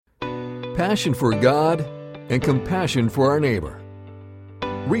passion for God, and compassion for our neighbor.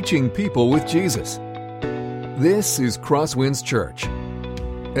 Reaching people with Jesus. This is Crosswinds Church.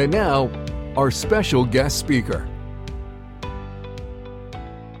 And now, our special guest speaker.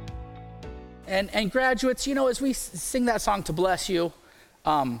 And graduates, you know, as we sing that song to bless you,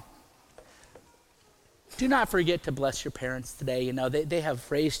 do not forget to bless your parents today. You know, they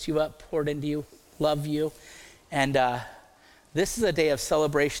have raised you up, poured into you, love you. And this is a day of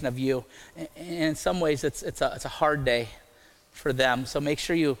celebration of you. And in some ways, it's a hard day for them. So make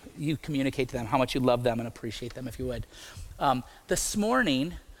sure you communicate to them how much you love them and appreciate them, if you would. This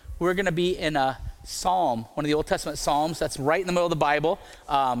morning, we're going to be in a psalm, one of the Old Testament psalms that's right in the middle of the Bible.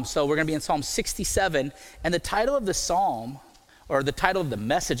 So we're going to be in Psalm 67. And the title of the psalm, or the title of the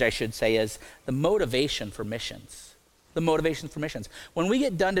message, I should say, is The Motivation for Missions. The motivation for missions. When we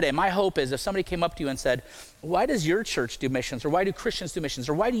get done today, my hope is if somebody came up to you and said, why does your church do missions? Or why do Christians do missions?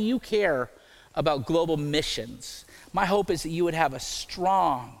 Or why do you care about global missions? My hope is that you would have a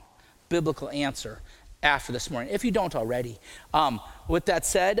strong biblical answer after this morning, if you don't already. With that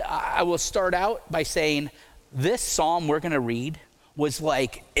said, I will start out by saying this psalm we're going to read was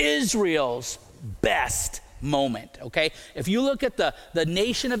like Israel's best moment, okay? If you look at the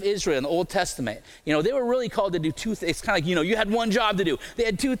nation of Israel in the Old Testament, you know, they were really called to do two things. It's kind of like, you know, you had one job to do. They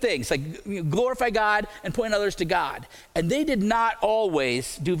had two things, like glorify God and point others to God. And they did not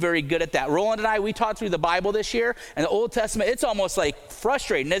always do very good at that. Roland and I, we taught through the Bible this year, and the Old Testament, it's almost like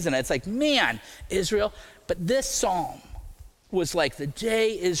frustrating, isn't it? It's like, man, Israel. But this psalm was like the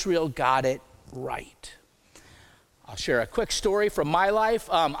day Israel got it right. I'll share a quick story from my life.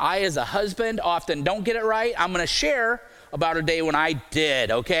 I, as a husband, often don't get it right. I'm going to share about a day when I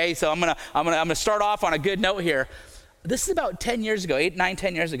did, okay? So I'm going to start off on a good note here. This is about 10 years ago, 8, 9,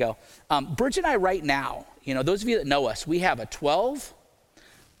 10 years ago. Bridget and I right now, you know, those of you that know us, we have a 12,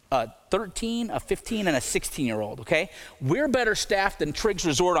 a 13, a 15, and a 16-year-old, okay? We're better staffed than Triggs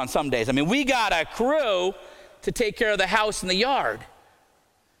Resort on some days. I mean, we got a crew to take care of the house and the yard.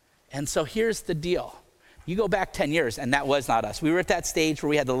 And so here's the deal. You go back 10 years, and that was not us. We were at that stage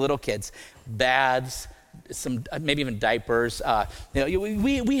where we had the little kids, baths, some maybe even diapers. You know,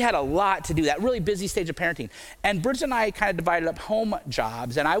 we had a lot to do, that really busy stage of parenting. And Bridget and I kind of divided up home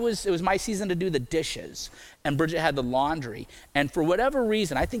jobs, and it was my season to do the dishes, and Bridget had the laundry. And for whatever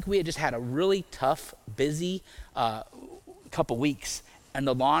reason, I think we had just had a really tough, busy couple weeks, and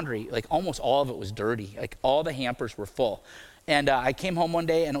the laundry, like almost all of it was dirty. Like all the hampers were full. And I came home one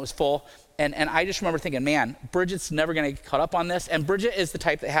day, and it was full. And I just remember thinking, man, Bridget's never going to get caught up on this. And Bridget is the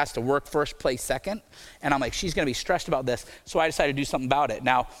type that has to work first, play second. And I'm like, she's going to be stressed about this. So I decided to do something about it.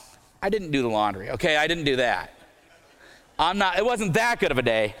 Now, I didn't do the laundry, okay? I didn't do that. It wasn't that good of a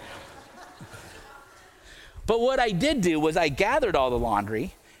day. But what I did do was I gathered all the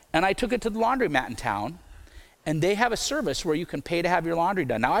laundry, and I took it to the laundromat in town. And they have a service where you can pay to have your laundry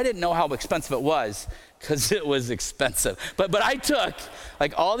done. Now, I didn't know how expensive it was because it was expensive. But I took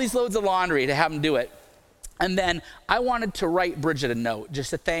like all these loads of laundry to have them do it. And then I wanted to write Bridget a note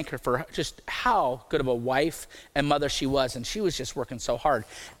just to thank her for just how good of a wife and mother she was. And she was just working so hard.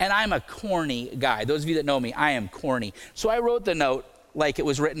 And I'm a corny guy. Those of you that know me, I am corny. So I wrote the note like it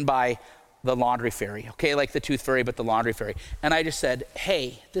was written by the laundry fairy, okay? Like the tooth fairy, but the laundry fairy. And I just said,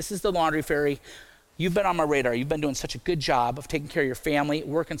 hey, this is the laundry fairy. You've been on my radar. You've been doing such a good job of taking care of your family,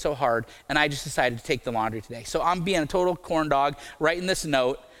 working so hard, and I just decided to take the laundry today. So I'm being a total corn dog, writing this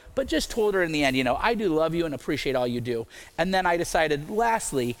note, but just told her in the end, you know, I do love you and appreciate all you do. And then I decided,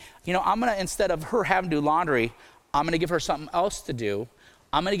 lastly, you know, I'm going to, instead of her having to do laundry, I'm going to give her something else to do.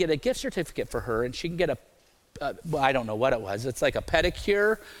 I'm going to get a gift certificate for her, and she can get well, I don't know what it was. It's like a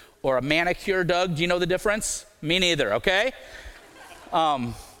pedicure or a manicure, Doug. Do you know the difference? Me neither, okay?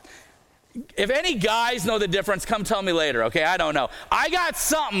 If any guys know the difference, come tell me later, okay? I don't know. I got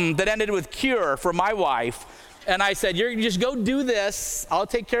something that ended with cure for my wife, and I said, you just go do this. I'll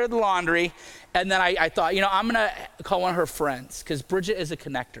take care of the laundry. And then I thought, you know, I'm going to call one of her friends because Bridget is a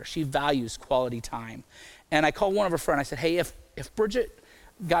connector. She values quality time. And I called one of her friends. I said, hey, if Bridget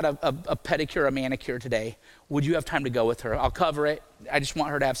got a pedicure, a manicure today, would you have time to go with her? I'll cover it. I just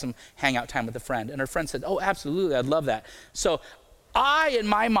want her to have some hangout time with a friend. And her friend said, oh, absolutely. I'd love that. So I, in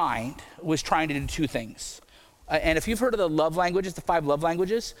my mind, was trying to do two things. And if you've heard of the love languages, the 5 love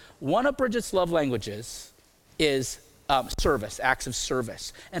languages, one of Bridget's love languages is service, acts of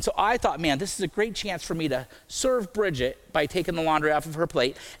service. And so I thought, man, this is a great chance for me to serve Bridget by taking the laundry off of her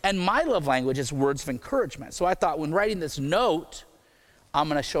plate. And my love language is words of encouragement. So I thought when writing this note, I'm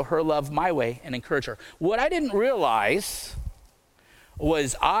going to show her love my way and encourage her. What I didn't realize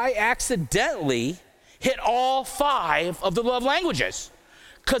was I accidentally hit all 5 of the love languages.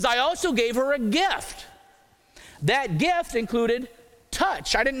 because I also gave her a gift. That gift included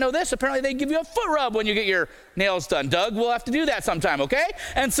touch. I didn't know this. Apparently they give you a foot rub when you get your nails done. Doug, we'll have to do that sometime, okay?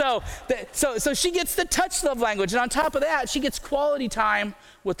 And so she gets the touch love language. And on top of that, she gets quality time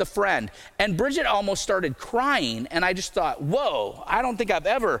with a friend. And Bridget almost started crying. And I just thought, whoa, I don't think I've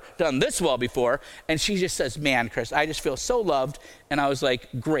ever done this well before. And she just says, man, Chris, I just feel so loved. And I was like,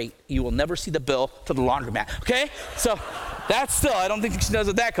 great. You will never see the bill to the laundromat, okay? So that's still, I don't think she knows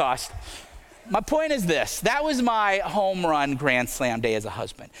what that cost. My point is this. That was my home run grand slam day as a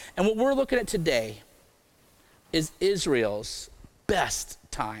husband. And what we're looking at today is Israel's best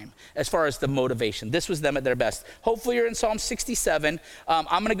time as far as the motivation. This was them at their best. Hopefully you're in Psalm 67. I'm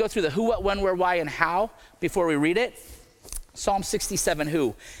going to go through the who, what, when, where, why, and how before we read it. Psalm 67,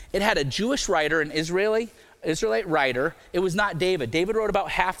 who? It had a Jewish writer, an Israelite writer. It was not David. David wrote about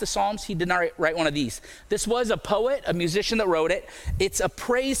half the Psalms. He did not write one of these. This was a poet, a musician that wrote it. It's a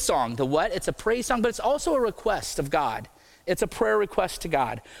praise song. The what? It's a praise song, but it's also a request of God. It's a prayer request to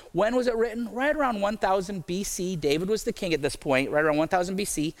God. When was it written? Right around 1000 BC. David was the king at this point, right around 1000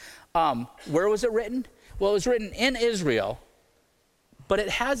 BC. Where was it written? Well, it was written in Israel, but it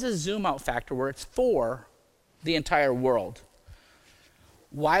has a zoom out factor where it's for the entire world.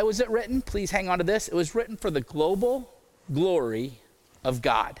 Why was it written? Please hang on to this. It was written for the global glory of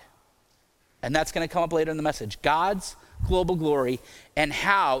God. And that's going to come up later in the message. God's global glory and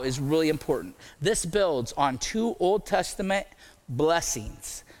how is really important. This builds on two Old Testament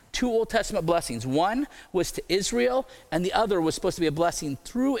blessings. Two Old Testament blessings. One was to Israel, and the other was supposed to be a blessing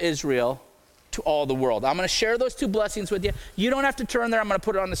through Israel to all the world. I'm going to share those two blessings with you. You don't have to turn there. I'm going to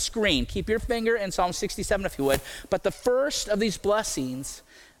put it on the screen. Keep your finger in Psalm 67 if you would. But the first of these blessings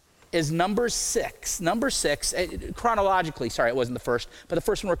is number 6. Number 6, chronologically, sorry, it wasn't the first, but the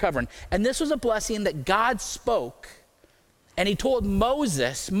first one we're covering. And this was a blessing that God spoke. And he told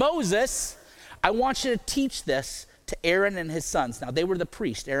Moses, I want you to teach this to Aaron and his sons. Now, they were the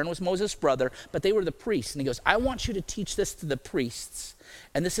priests. Aaron was Moses' brother, but they were the priests. And he goes, I want you to teach this to the priests.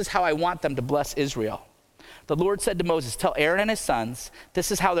 And this is how I want them to bless Israel. The Lord said to Moses, tell Aaron and his sons,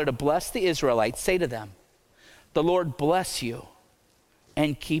 this is how they're to bless the Israelites. Say to them, the Lord bless you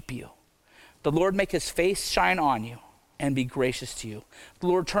and keep you. The Lord make his face shine on you and be gracious to you. The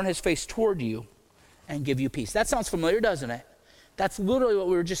Lord turn his face toward you and give you peace. That sounds familiar, doesn't it? That's literally what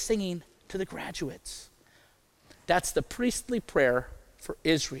we were just singing to the graduates. That's the priestly prayer for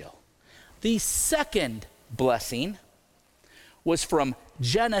Israel. The second blessing was from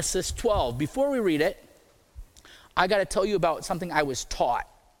Genesis 12. Before we read it, I got to tell you about something I was taught,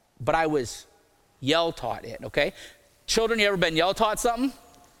 but I was yell-taught it, okay? Children, you ever been yell-taught something?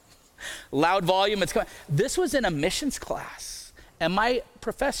 Loud volume, it's coming. This was in a missions class, and my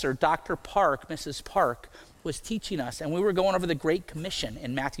professor, Dr. Park, Mrs. Park, was teaching us, and we were going over the Great Commission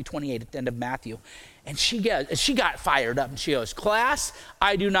in Matthew 28 at the end of Matthew, and she got fired up, and she goes, class,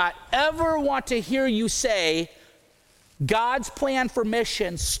 I do not ever want to hear you say God's plan for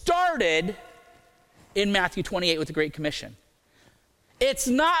mission started in Matthew 28 with the Great Commission. It's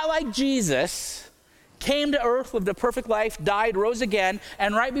not like Jesus came to earth, lived a perfect life, died, rose again,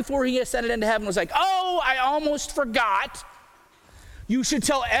 and right before he ascended into heaven was like, oh, I almost forgot. You should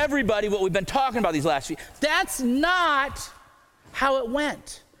tell everybody what we've been talking about these last few. That's not how it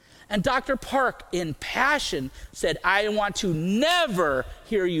went. And Dr. Park, in passion, said, I want to never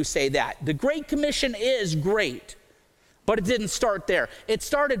hear you say that. The Great Commission is great, but it didn't start there. It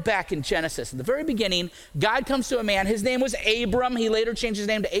started back in Genesis. In the very beginning, God comes to a man. His name was Abram. He later changed his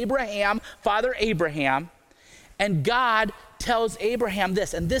name to Abraham, Father Abraham. And God tells Abraham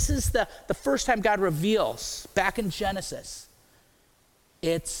this, and this is the first time God reveals, back in Genesis,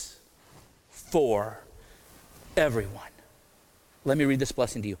 it's for everyone. Let me read this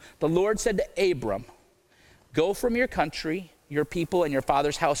blessing to you. The Lord said to Abram, go from your country, your people, and your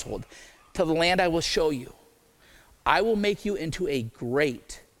father's household to the land I will show you. I will make you into a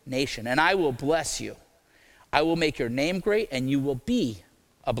great nation, and I will bless you. I will make your name great, and you will be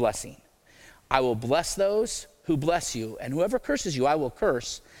a blessing. I will bless those who bless you, and whoever curses you, I will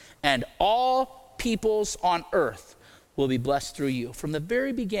curse, and all peoples on earth will be blessed through you. From the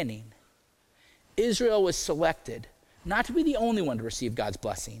very beginning, Israel was selected not to be the only one to receive God's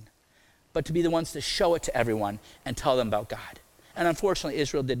blessing, but to be the ones to show it to everyone and tell them about God. And unfortunately,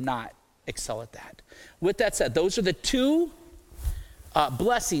 Israel did not excel at that. With that said, those are the two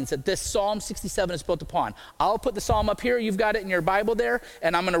blessings that this Psalm 67 is built upon. I'll put the psalm up here. You've got it in your Bible there,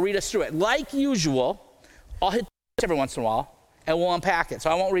 and I'm going to read us through it. Like usual, I'll hit every once in a while, and we'll unpack it. So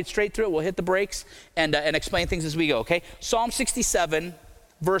I won't read straight through it. We'll hit the brakes and explain things as we go, okay? Psalm 67,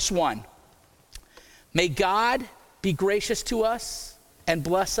 verse 1. May God be gracious to us and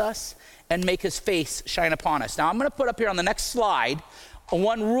bless us and make his face shine upon us. Now, I'm going to put up here on the next slide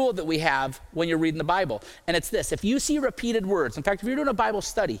one rule that we have when you're reading the Bible, and it's this. If you see repeated words, in fact, if you're doing a Bible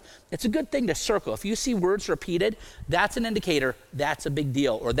study, it's a good thing to circle. If you see words repeated, that's an indicator that's a big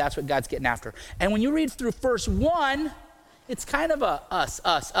deal, or that's what God's getting after. And when you read through verse 1, it's kind of a us,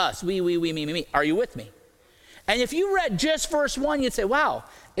 we, me. Are you with me? And if you read just verse 1, you'd say, wow,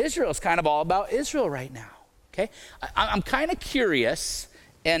 Israel's kind of all about Israel right now, okay? I'm kind of curious,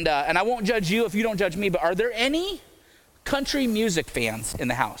 and I won't judge you if you don't judge me, but are there any country music fans in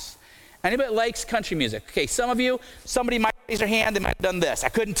the house? Anybody that likes country music? Okay, some of you, somebody might raise their hand, they might have done this. I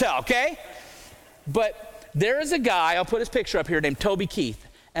couldn't tell, okay? But there is a guy, I'll put his picture up here, named Toby Keith.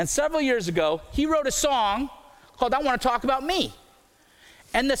 And several years ago, he wrote a song called I Want to Talk About Me.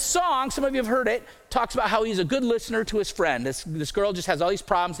 And the song, some of you have heard it, talks about how he's a good listener to his friend. This girl just has all these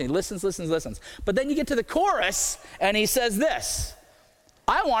problems, and he listens. But then you get to the chorus, and he says this: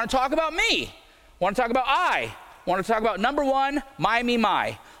 I want to talk about me. I want to talk about I want to talk about number one,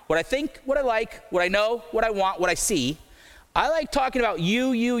 my. What I think, what I like, what I know, what I want, what I see. I like talking about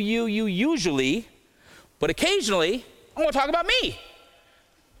you usually, but occasionally, I want to talk about me.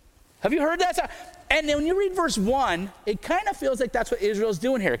 Have you heard that song? And then when you read verse 1, it kind of feels like that's what Israel's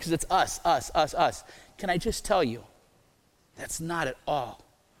doing here, because it's us. Can I just tell you, that's not at all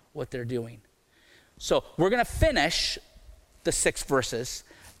what they're doing. So we're going to finish the 6 verses,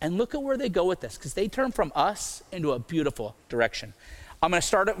 and look at where they go with this, because they turn from us into a beautiful direction. I'm going to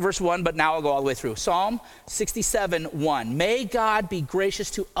start at verse 1, but now I'll go all the way through. Psalm 67:1. May God be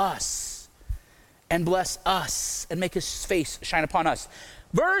gracious to us and bless us and make his face shine upon us.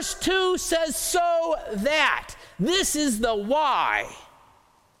 Verse 2 says, so that, this is the why,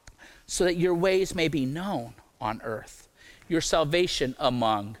 so that your ways may be known on earth, your salvation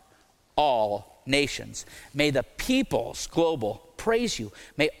among all nations. May the peoples, global, praise you.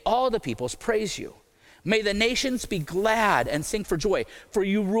 May all the peoples praise you. May the nations be glad and sing for joy, for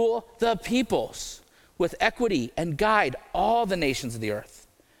you rule the peoples with equity and guide all the nations of the earth.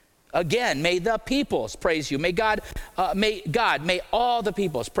 Again, may the peoples praise you. May all the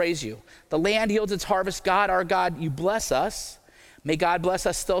peoples praise you. The land yields its harvest. God, our God, you bless us. May God bless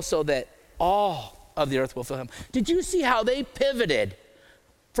us still, so that all of the earth will feel him. Did you see how they pivoted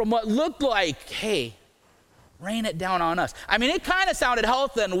from what looked like, hey, rain it down on us? I mean, it kind of sounded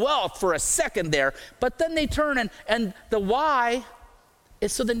health and wealth for a second there, but then they turn and the why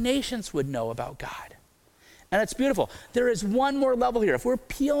is so the nations would know about God. And it's beautiful. There is one more level here. If we're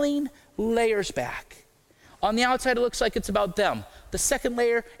peeling layers back, on the outside it looks like it's about them. The second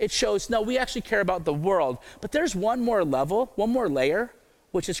layer, it shows, no, we actually care about the world. But there's one more level, one more layer,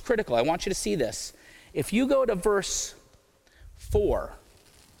 which is critical. I want you to see this. If you go to verse 4,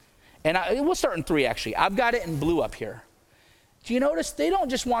 and we'll start in 3 actually. I've got it in blue up here. Do you notice they don't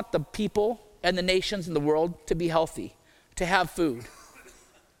just want the people and the nations in the world to be healthy, to have food,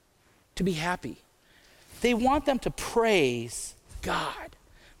 to be happy. They want them to praise God.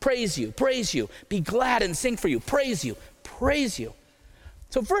 Praise you, be glad and sing for you, praise you.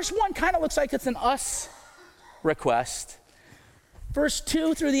 So verse 1 kind of looks like it's an us request. Verse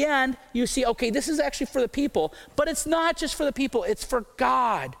 2 through the end, you see, okay, this is actually for the people, but it's not just for the people, it's for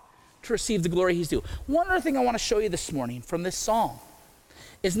God to receive the glory he's due. One other thing I want to show you this morning from this psalm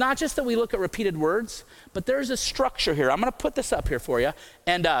is not just that we look at repeated words, but there's a structure here. I'm going to put this up here for you.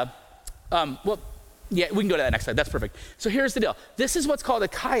 And, yeah, we can go to that next slide. That's perfect. So here's the deal. This is what's called a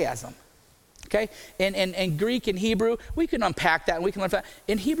chiasm, okay? In Greek and Hebrew, we can unpack that and we can learn that.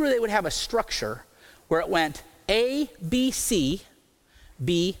 In Hebrew, they would have a structure where it went A, B, C,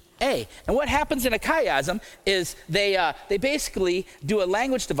 B, A. And what happens in a chiasm is they basically do a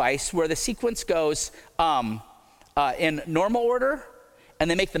language device where the sequence goes in normal order, and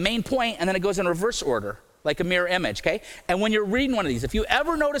they make the main point, and then it goes in reverse order, like a mirror image, okay? And when you're reading one of these, if you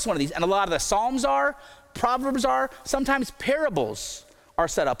ever notice one of these, and a lot of the Psalms are, Proverbs are, sometimes parables are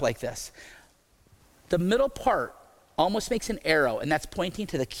set up like this. The middle part almost makes an arrow, and that's pointing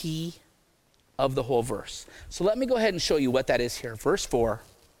to the key of the whole verse. So let me go ahead and show you what that is here. Verse 4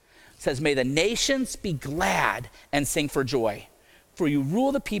 says, may the nations be glad and sing for joy, for you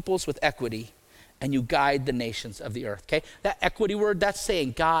rule the peoples with equity, and you guide the nations of the earth, okay? That equity word, that's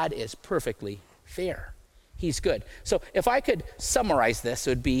saying God is perfectly fair. He's good. So if I could summarize this,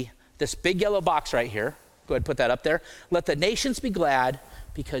 it would be this big yellow box right here. Go ahead and put that up there. Let the nations be glad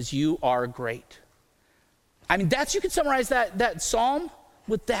because you are great. I mean, you can summarize that psalm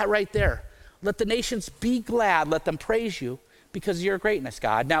with that right there. Let the nations be glad. Let them praise you because of your greatness,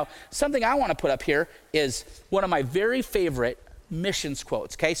 God. Now, something I want to put up here is one of my very favorite missions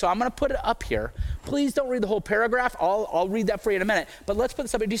quotes, okay? So I'm going to put it up here. Please don't read the whole paragraph. I'll read that for you in a minute. But let's put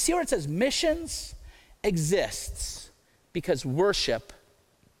this up here. Do you see where it says missions exists because worship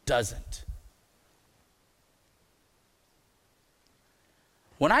doesn't?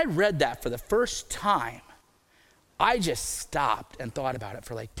 When I read that for the first time, I just stopped and thought about it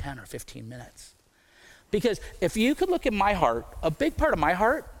for like 10 or 15 minutes. Because if you could look at my heart, a big part of my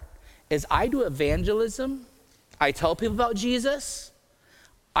heart is I do evangelism. I tell people about Jesus.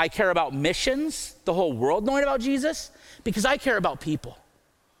 I care about missions, the whole world knowing about Jesus, because I care about people.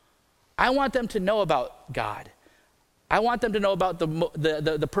 I want them to know about God. I want them to know about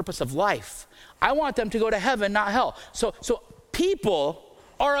the purpose of life. I want them to go to heaven, not hell. So people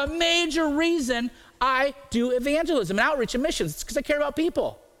are a major reason I do evangelism and outreach and missions. It's because I care about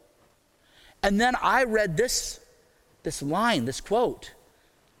people. And then I read this line, this quote.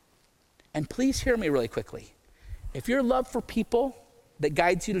 And please hear me really quickly. If your love for people that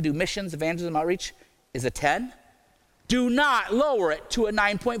guides you to do missions, evangelism, outreach is a 10, do not lower it to a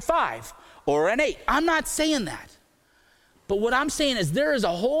 9.5 or an 8. I'm not saying that. But what I'm saying is there is a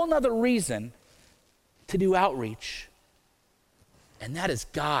whole nother reason to do outreach. And that is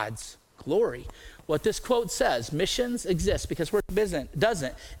God's glory. What this quote says, missions exist because worship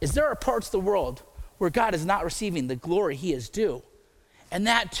doesn't, is there are parts of the world where God is not receiving the glory he is due. And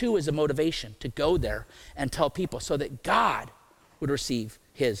that too is a motivation to go there and tell people so that God would receive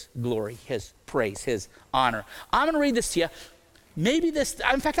his glory, his praise, his honor. I'm going to read this to you. Maybe this,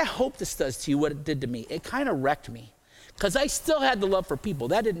 in fact, I hope this does to you what it did to me. It kind of wrecked me because I still had the love for people.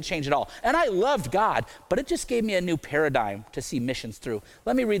 That didn't change at all. And I loved God, but it just gave me a new paradigm to see missions through.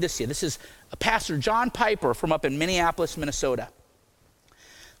 Let me read this to you. This is Pastor John Piper from up in Minneapolis, Minnesota.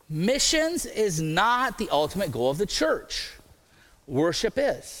 Missions is not the ultimate goal of the church. Worship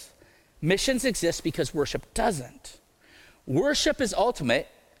is. Missions exist because worship doesn't. Worship is ultimate,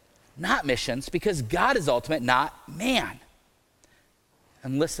 not missions, because God is ultimate, not man.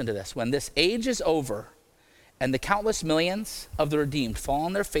 And listen to this. When this age is over and the countless millions of the redeemed fall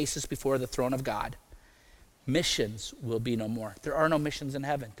on their faces before the throne of God, missions will be no more. There are no missions in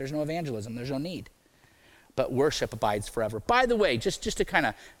heaven. There's no evangelism. There's no need. But worship abides forever. By the way, just to kind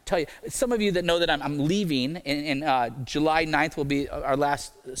of tell you, some of you that know that I'm leaving in July 9th will be our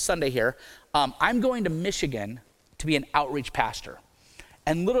last Sunday here. I'm going to Michigan to be an outreach pastor.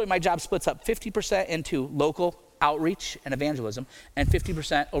 And literally my job splits up 50% into local outreach and evangelism and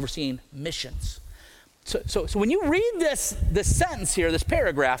 50% overseeing missions. So when you read this sentence here, this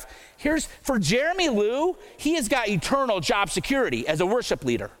paragraph, here's for Jeremy Lou, he has got eternal job security as a worship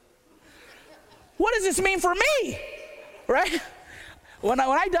leader. What does this mean for me, right? When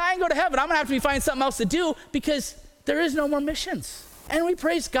I die and go to heaven, I'm going to have to be finding something else to do because there is no more missions. And we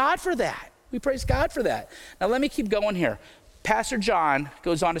praise God for that. We praise God for that. Now, let me keep going here. Pastor John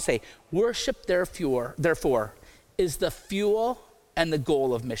goes on to say, worship, therefore, is the fuel and the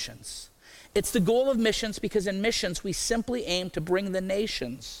goal of missions. It's the goal of missions because in missions, we simply aim to bring the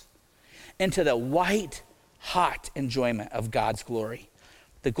nations into the white, hot enjoyment of God's glory.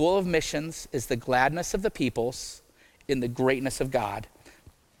 The goal of missions is the gladness of the peoples in the greatness of God.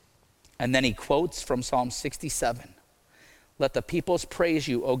 And then he quotes from Psalm 67. Let the peoples praise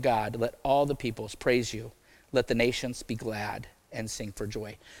you, O God. Let all the peoples praise you. Let the nations be glad and sing for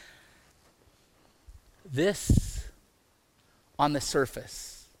joy. This, on the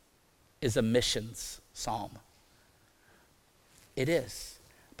surface, is a missions psalm. It is.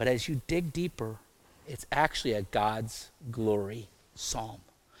 But as you dig deeper, it's actually a God's glory psalm.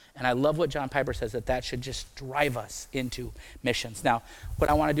 And I love what John Piper says, that should just drive us into missions. Now, what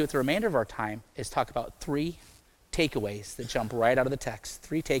I want to do with the remainder of our time is talk about 3 takeaways that jump right out of the text.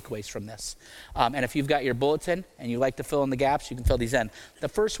 3 takeaways from this. And if you've got your bulletin and you like to fill in the gaps, you can fill these in. The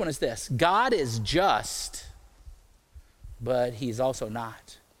first one is this: God is just, but he's also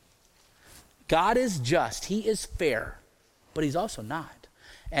not. God is just, he is fair, but he's also not.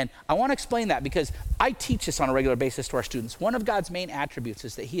 And I want to explain that because I teach this on a regular basis to our students. One of God's main attributes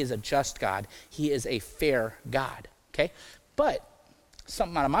is that he is a just God. He is a fair God, okay? But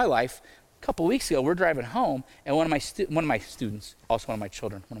something out of my life, a couple weeks ago, we're driving home, and one of my students, also one of my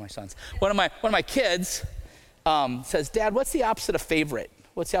children, one of my sons, one of my kids says, Dad, what's the opposite of favorite?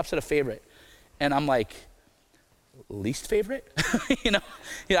 What's the opposite of favorite? And I'm like, least favorite? you know,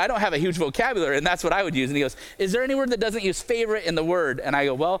 I don't have a huge vocabulary, and that's what I would use. And he goes, is there any word that doesn't use favorite in the word? And I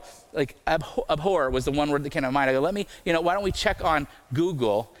go, well, like abhor was the one word that came to mind. I go, why don't we check on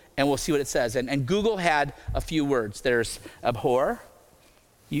Google and we'll see what it says. And Google had a few words. There's abhor.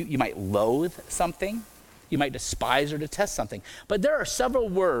 You might loathe something. You might despise or detest something. But there are several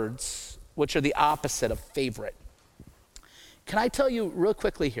words which are the opposite of favorite. Can I tell you real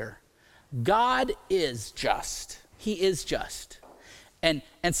quickly here? God is just. He is just. And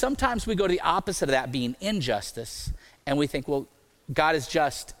sometimes we go to the opposite of that, being injustice, and we think, well, God is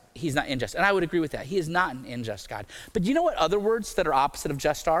just, he's not unjust. And I would agree with that. He is not an unjust God. But you know what other words that are opposite of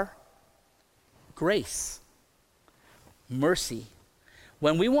just are? Grace, mercy.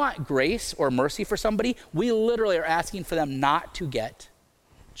 When we want grace or mercy for somebody, we literally are asking for them not to get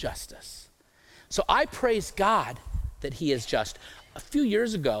justice. So I praise God that he is just. A few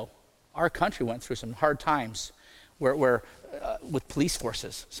years ago, our country went through some hard times where with police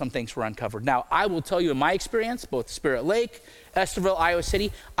forces, some things were uncovered. Now, I will tell you in my experience, both Spirit Lake, Estherville, Iowa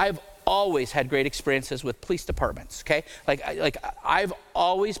City, I've always had great experiences with police departments, okay? Like I've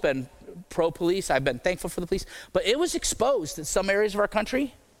always been pro-police. I've been thankful for the police. But it was exposed that some areas of our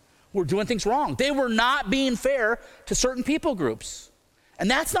country were doing things wrong. They were not being fair to certain people groups.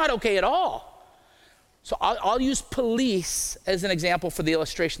 And that's not okay at all. So I'll use police as an example for the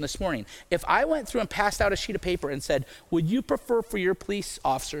illustration this morning. If I went through and passed out a sheet of paper and said, would you prefer for your police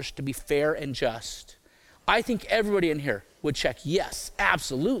officers to be fair and just? I think everybody in here would check yes,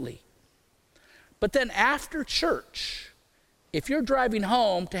 absolutely. But then after church, if you're driving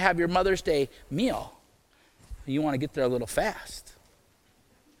home to have your Mother's Day meal, you want to get there a little fast.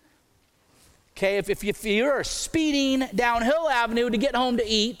 Okay, if you're speeding down Hill Avenue to get home to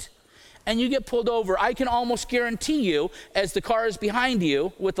eat, and you get pulled over, I can almost guarantee you, as the car is behind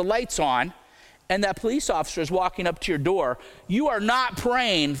you with the lights on, and that police officer is walking up to your door, you are not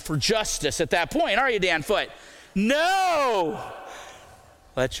praying for justice at that point, are you, Dan Foote? No!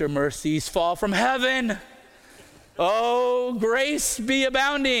 Let your mercies fall from heaven. Oh, grace be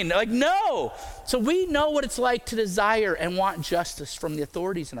abounding. Like, no. So we know what it's like to desire and want justice from the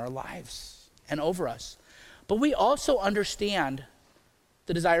authorities in our lives and over us. But we also understand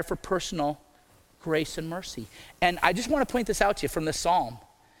the desire for personal grace and mercy. And I just want to point this out to you from this psalm.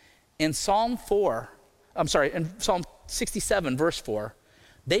 In Psalm 67, verse 4,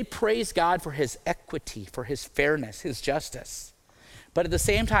 they praise God for his equity, for his fairness, his justice. But at the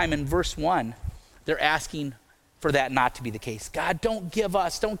same time, in verse 1, they're asking for that not to be the case. God, don't give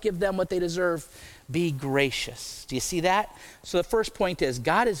them what they deserve. Be gracious. Do you see that? So the first point is,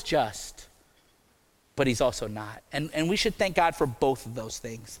 God is just, but he's also not. And we should thank God for both of those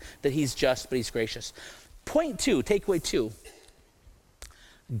things, that he's just, but he's gracious. Point two, takeaway 2,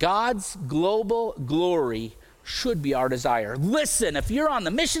 God's global glory should be our desire. Listen, if you're on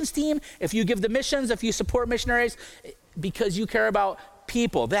the missions team, if you give the missions, if you support missionaries, because you care about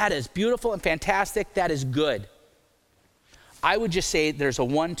people, that is beautiful and fantastic, that is good. I would just say there's a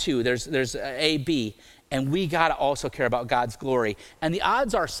 1-2, there's a B, and we gotta also care about God's glory. And the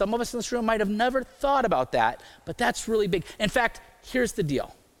odds are some of us in this room might have never thought about that, but that's really big. In fact, here's the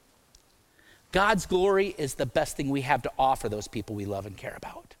deal. God's glory is the best thing we have to offer those people we love and care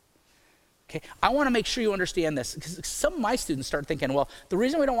about. Okay, I wanna make sure you understand this, because some of my students start thinking, well, the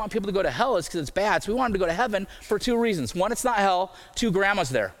reason we don't want people to go to hell is because it's bad, so we want them to go to heaven for 2 reasons. 1, it's not hell. 2, grandma's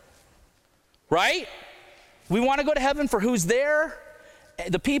there, right? We wanna go to heaven for who's there,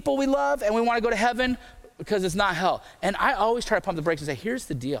 the people we love, and we wanna go to heaven because it's not hell. And I always try to pump the brakes and say, here's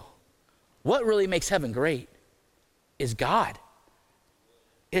the deal. What really makes heaven great is God.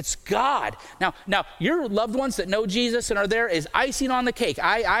 It's God. Now, your loved ones that know Jesus and are there is icing on the cake.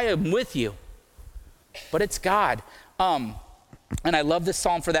 I am with you. But it's God. And I love this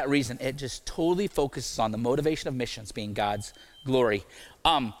psalm for that reason. It just totally focuses on the motivation of missions being God's glory.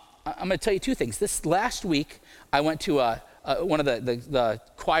 I'm going to tell you 2 things. This last week, I went to one of the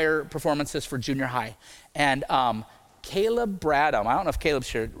choir performances for junior high. And Caleb Bradham, I don't know if Caleb's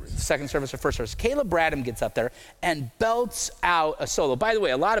here, second service or first service. Caleb Bradham gets up there and belts out a solo. By the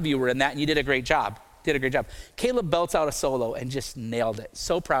way, a lot of you were in that and you did a great job. Caleb belts out a solo and just nailed it.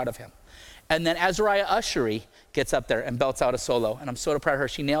 So proud of him. And then Azariah Ushery gets up there and belts out a solo. And I'm so proud of her.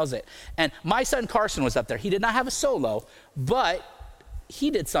 She nails it. And my son Carson was up there. He did not have a solo, but he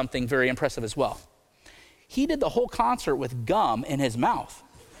did something very impressive as well. He did the whole concert with gum in his mouth.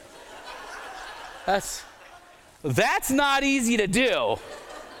 That's not easy to do.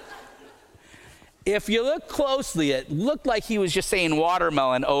 If you look closely, it looked like he was just saying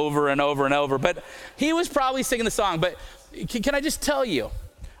watermelon over and over and over, but he was probably singing the song. But can I just tell you,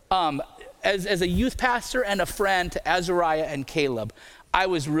 as a youth pastor and a friend to Azariah and Caleb, I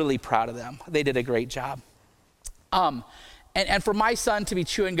was really proud of them. They did a great job. And for my son to be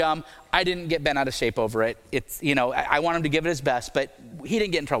chewing gum, I didn't get bent out of shape over it. It's, I want him to give it his best, but he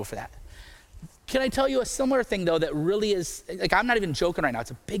didn't get in trouble for that. Can I tell you a similar thing, though, that really is, I'm not even joking right now.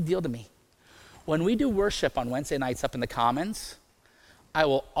 It's a big deal to me. When we do worship on Wednesday nights up in the Commons, I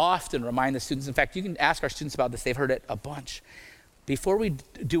will often remind the students, in fact, you can ask our students about this, they've heard it a bunch. Before we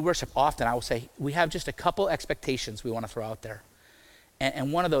do worship, often I will say, we have just a couple expectations we want to throw out there.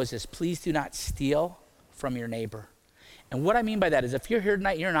 And one of those is, please do not steal from your neighbor. And what I mean by that is, if you're here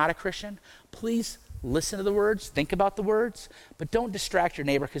tonight, you're not a Christian, please listen to the words, think about the words, but don't distract your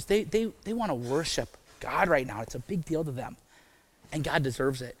neighbor, because they want to worship God right now. It's a big deal to them, and God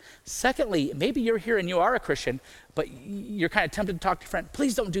deserves it. Secondly, maybe you're here and you are a Christian, but you're kind of tempted to talk to your friend.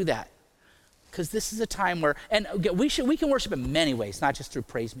 Please don't do that, because this is a time where, and we can worship in many ways, not just through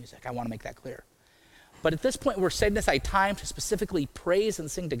praise music. I want to make that clear. But at this point, we're setting aside time to specifically praise and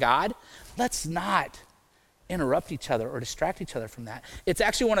sing to God. Let's not interrupt each other or distract each other from that. It's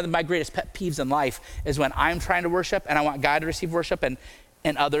actually one of my greatest pet peeves in life is when I'm trying to worship and I want God to receive worship and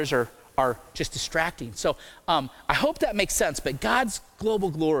others are just distracting. So I hope that makes sense, but God's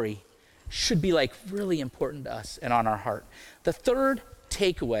global glory should be like really important to us and on our heart. The third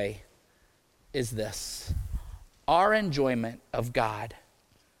takeaway is this: our enjoyment of God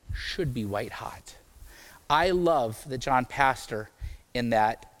should be white hot. I love that John Pastor, in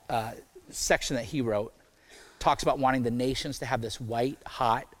that section that he wrote, talks about wanting the nations to have this white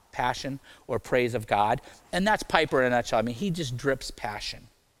hot passion or praise of God. And that's Piper in a nutshell. I mean, he just drips passion.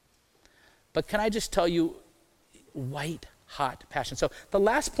 But can I just tell you, white hot passion. So the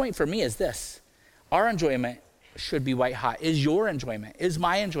last point for me is this: our enjoyment should be white hot. Is your enjoyment, is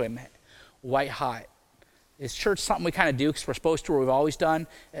my enjoyment white hot? Is church something we kind of do because we're supposed to, or we've always done?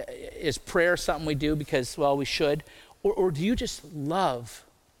 Is prayer something we do because, well, we should? Or do you just love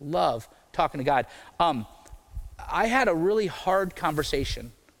talking to God? I had a really hard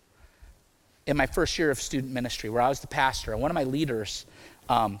conversation in my first year of student ministry where I was the pastor, and one of my leaders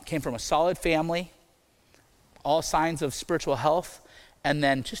came from a solid family, all signs of spiritual health. And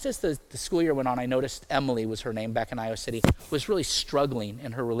then just as the school year went on, I noticed Emily was her name back in Iowa City, was really struggling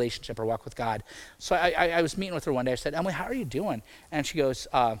in her relationship or walk with God. So I was meeting with her one day. I said, Emily, how are you doing? And she goes,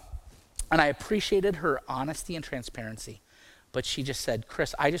 and I appreciated her honesty and transparency. But she just said,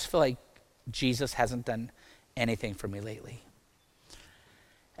 Chris, I just feel like Jesus hasn't done anything for me lately.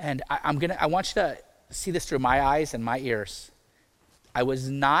 And I want you to see this through my eyes and my ears. I was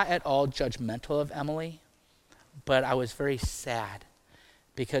not at all judgmental of Emily, but I was very sad.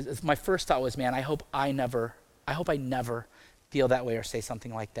 Because my first thought was, man, I hope I never feel that way or say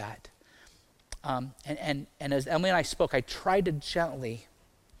something like that. And as Emily and I spoke, I tried to gently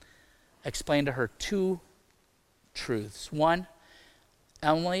explain to her two truths. One,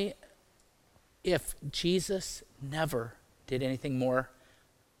 Emily, if Jesus never did anything more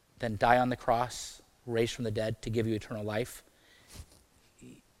than die on the cross, raised from the dead to give you eternal life,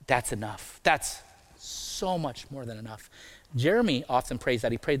 that's enough. That's so much more than enough. Jeremy often prays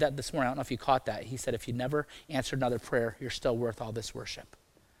that. He prayed that this morning. I don't know if you caught that. He said, if you never answered another prayer, you're still worth all this worship.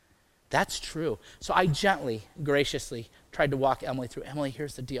 That's true. So I gently, graciously tried to walk Emily through. Emily,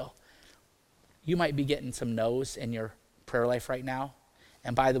 here's the deal. You might be getting some no's in your prayer life right now.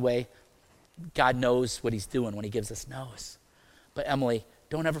 And by the way, God knows what he's doing when he gives us no's. But Emily,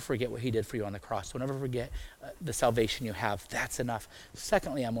 don't ever forget what he did for you on the cross. Don't ever forget the salvation you have. That's enough.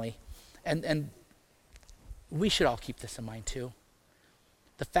 Secondly, Emily, and we should all keep this in mind too.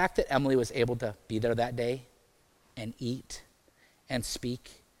 The fact that Emily was able to be there that day and eat and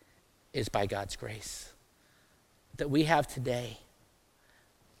speak is by God's grace. That we have today,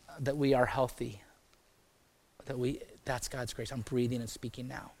 that we are healthy, that's God's grace. I'm breathing and speaking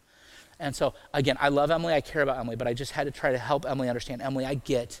now. And so, again, I love Emily, I care about Emily, but I just had to try to help Emily understand. Emily, I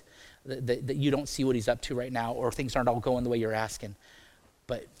get that you don't see what he's up to right now, or things aren't all going the way you're asking.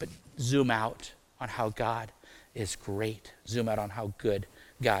 But zoom out on how God is great. Zoom out on how good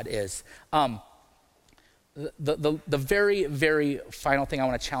God is. The very, very final thing I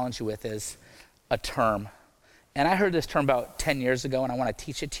want to challenge you with is a term. And I heard this term about 10 years ago, and I want to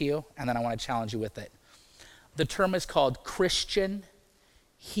teach it to you, and then I want to challenge you with it. The term is called Christian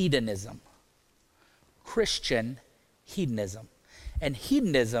hedonism. Christian hedonism. And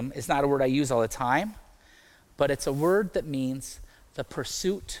hedonism is not a word I use all the time, but it's a word that means the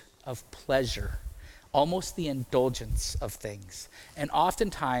pursuit of pleasure, almost the indulgence of things. And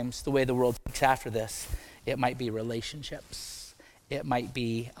oftentimes, the way the world looks after this, it might be relationships, it might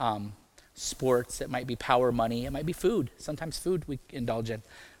be sports, it might be power, money, it might be food. Sometimes food we indulge in.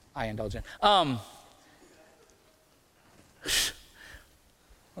 I indulge in.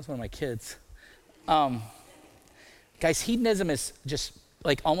 That's one of my kids. Guys, hedonism is just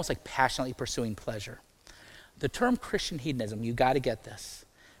almost like passionately pursuing pleasure. The term Christian hedonism, you got to get this,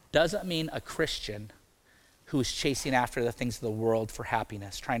 doesn't mean a Christian who's chasing after the things of the world for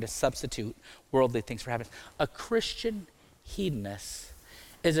happiness, trying to substitute worldly things for happiness. A Christian hedonist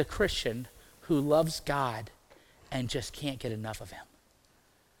is a Christian who loves God and just can't get enough of him.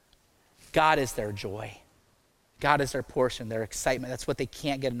 God is their joy. God is their portion, their excitement. That's what they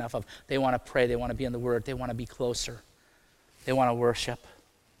can't get enough of. They want to pray. They want to be in the Word. They want to be closer. They want to worship.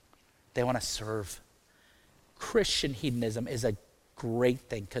 They want to serve. Christian hedonism is a great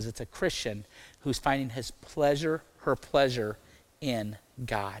thing because it's a Christian who's finding his pleasure, her pleasure in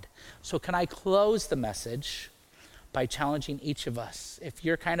God. So can I close the message by challenging each of us? If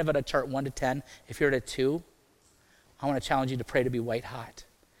you're kind of at a chart 1 to 10, if you're at a 2, I want to challenge you to pray to be white hot.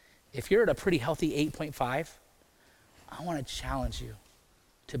 If you're at a pretty healthy 8.5, I want to challenge you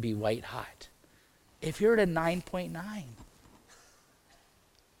to be white hot. If you're at a 9.9,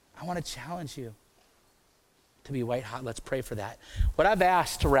 I want to challenge you to be white hot. Let's pray for that. What I've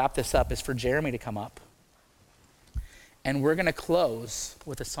asked to wrap this up is for Jeremy to come up. And we're going to close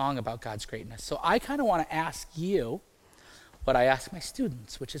with a song about God's greatness. So I kind of want to ask you what I ask my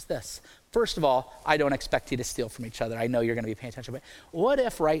students, which is this. First of all, I don't expect you to steal from each other. I know you're going to be paying attention. But what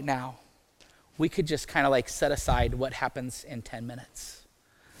if right now we could just kind of like set aside what happens in 10 minutes?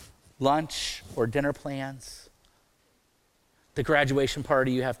 Lunch or dinner plans? The graduation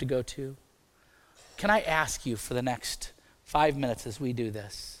party you have to go to? Can I ask you for the next 5 minutes as we do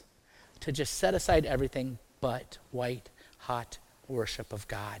this to just set aside everything but white, hot worship of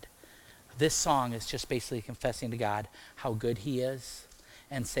God? This song is just basically confessing to God how good he is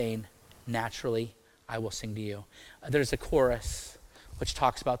and saying, naturally, I will sing to you. There's a chorus which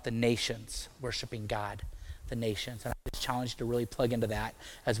talks about the nations worshiping God, the nations. And I just challenge you to really plug into that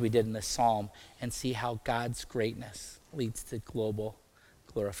as we did in this psalm and see how God's greatness leads to global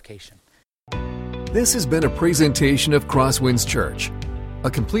glorification. This has been a presentation of Crosswinds Church.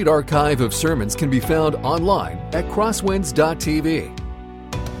 A complete archive of sermons can be found online at crosswinds.tv.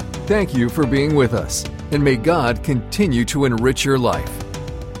 Thank you for being with us, and may God continue to enrich your life.